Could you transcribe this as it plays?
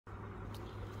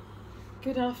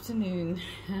Good afternoon.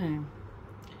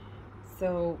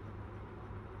 So,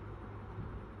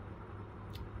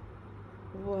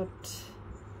 what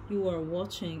you are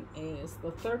watching is the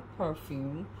third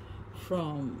perfume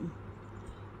from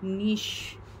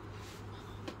Neesh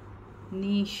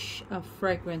a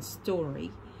Fragrance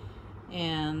Story,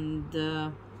 and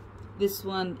this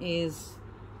one is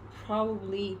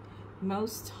probably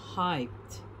most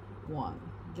hyped one.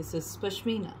 This is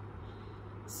Pashmina.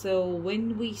 So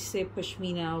when we say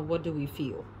Pashmina, what do we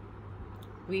feel?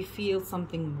 We feel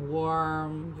something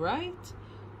warm, right?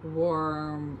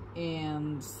 Warm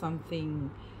and something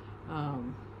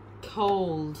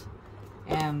cold,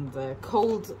 and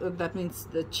cold, that means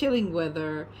the chilling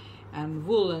weather, and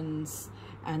woolens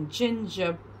and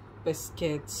ginger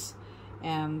biscuits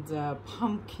and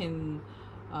pumpkin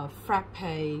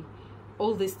frappe,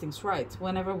 all these things, right?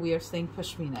 Whenever we are saying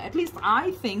Pashmina, at least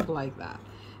I think like that.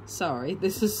 Sorry,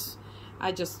 this is,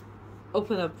 I just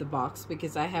opened up the box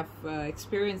because I have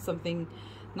experienced something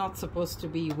not supposed to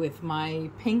be with my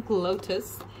pink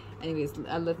lotus. Anyways,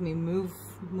 let me move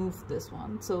this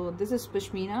one. So this is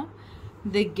Pashmina.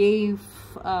 They gave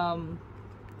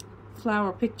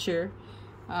flower picture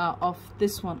of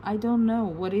this one. I don't know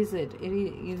what is it. It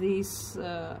is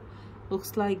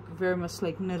looks like very much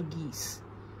like Nargis,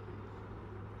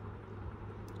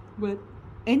 but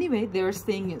anyway, they're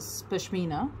saying it's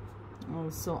Pashmina.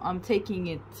 So I'm taking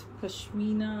it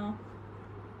Pashmina.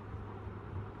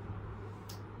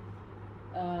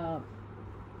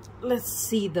 Let's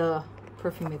see the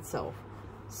perfume itself.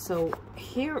 So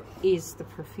here is the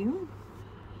perfume.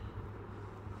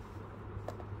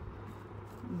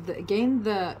 Again,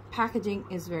 the packaging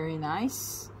is very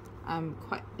nice. I'm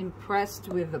quite impressed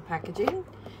with the packaging,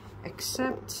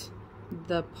 except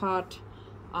the part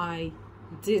I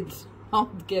did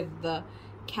not get the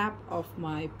cap of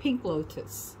my pink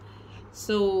lotus.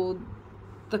 So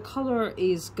the color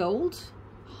is gold,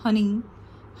 honey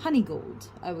gold,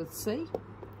 I would say.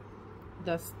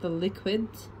 That's the liquid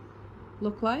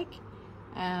look like,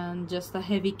 and just a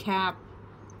heavy cap,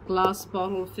 glass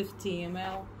bottle, 50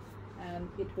 ml, and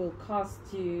it will cost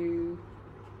you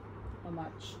how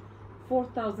much?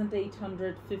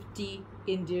 4,850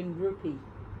 Indian rupee.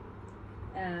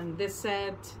 And they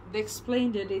said, they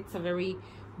explained it, it's a very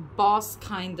boss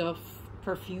kind of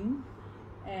perfume,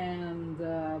 and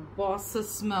bosses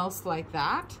smells like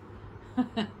that.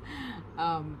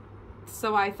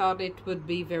 So I thought it would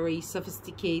be very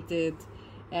sophisticated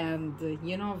and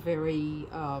you know, very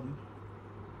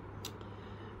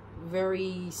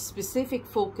specific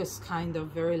focus, kind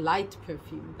of very light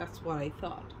perfume. That's what I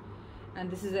thought. And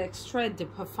this is Extrait de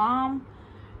Parfum,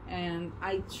 and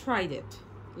I tried it.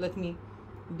 Let me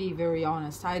be very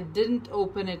honest, I didn't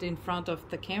open it in front of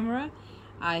the camera.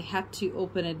 I had to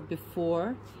open it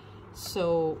before.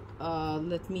 So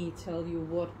let me tell you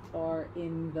what are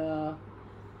in the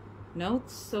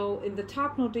notes. So in the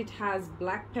top note, it has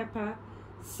black pepper,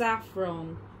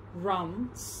 saffron, rum,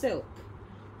 silk.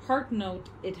 Heart note,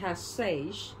 it has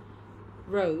sage,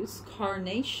 rose,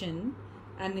 carnation,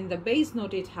 and in the base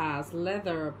note it has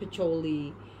leather,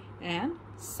 patchouli, and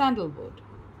sandalwood.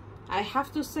 I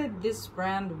have to say, this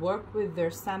brand worked with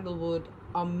their sandalwood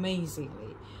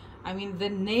amazingly. I mean, they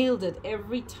nailed it.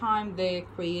 Every time they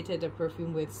created a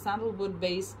perfume with sandalwood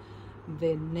base,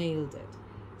 they nailed it.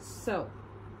 So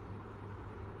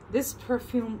this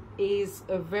perfume is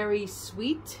a very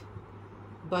sweet,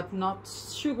 but not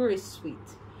sugary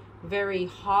sweet. Very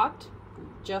hot,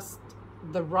 just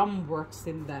the rum works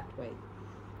in that way.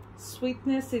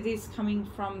 Sweetness, it is coming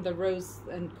from the rose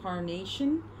and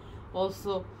carnation.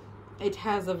 Also, it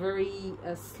has a very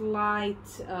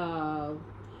slight,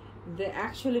 they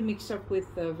actually mix up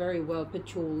with very well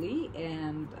patchouli,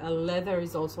 and leather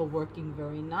is also working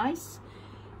very nice.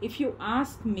 If you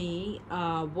ask me,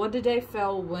 what did I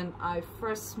feel when I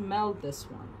first smelled this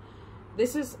one?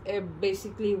 This is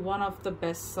basically one of the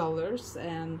best sellers,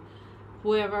 and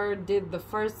whoever did the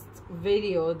first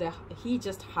video, he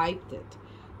just hyped it.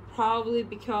 Probably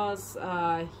because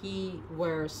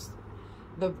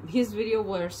his video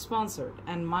were sponsored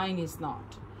and mine is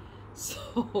not.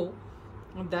 So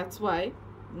that's why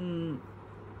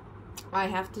I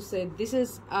have to say this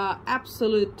is a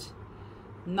absolute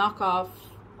knockoff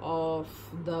of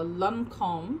the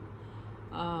Lancôme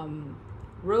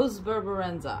Rose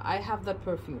Berberenza. I have that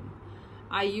perfume.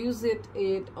 I use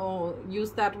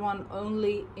use that one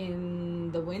only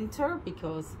in the winter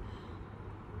because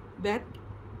that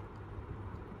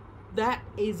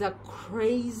is a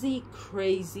crazy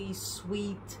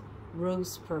sweet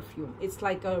rose perfume. It's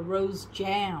like a rose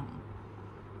jam.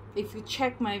 If you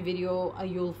check my video,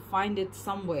 you'll find it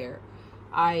somewhere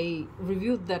I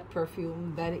reviewed that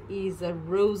perfume. That is a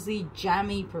rosy,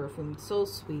 jammy perfume. So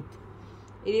sweet.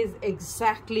 It is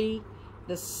exactly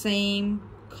the same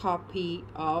copy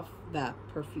of that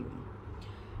perfume.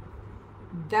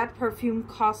 That perfume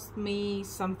cost me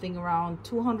something around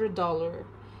 $200,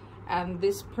 and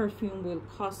this perfume will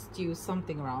cost you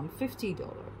something around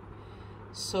 $50.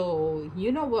 So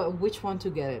you know which one to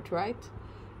get it, right?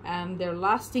 And their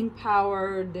lasting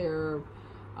power, their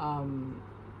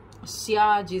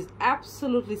sillage is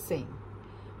absolutely same.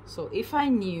 So if I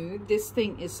knew this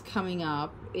thing is coming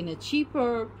up in a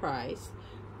cheaper price,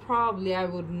 probably I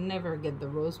would never get the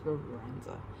Rose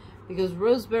Barbarenza, because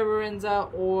Rose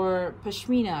Barbarenza or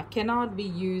Pashmina cannot be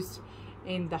used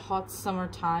in the hot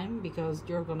summertime because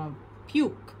you're gonna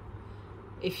puke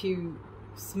if you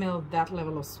smell that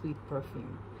level of sweet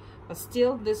perfume. But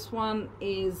still, this one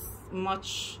is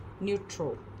much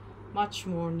neutral, much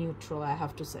more neutral, I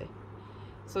have to say.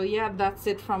 So yeah, that's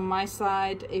it from my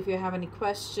side. If you have any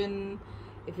question,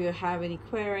 if you have any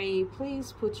query,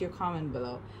 please put your comment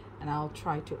below and I'll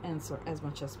try to answer as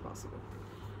much as possible.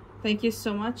 Thank you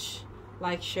so much.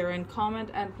 Like, share, and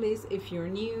comment. And please, if you're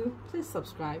new, please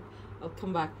subscribe. I'll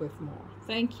come back with more.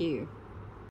 Thank you.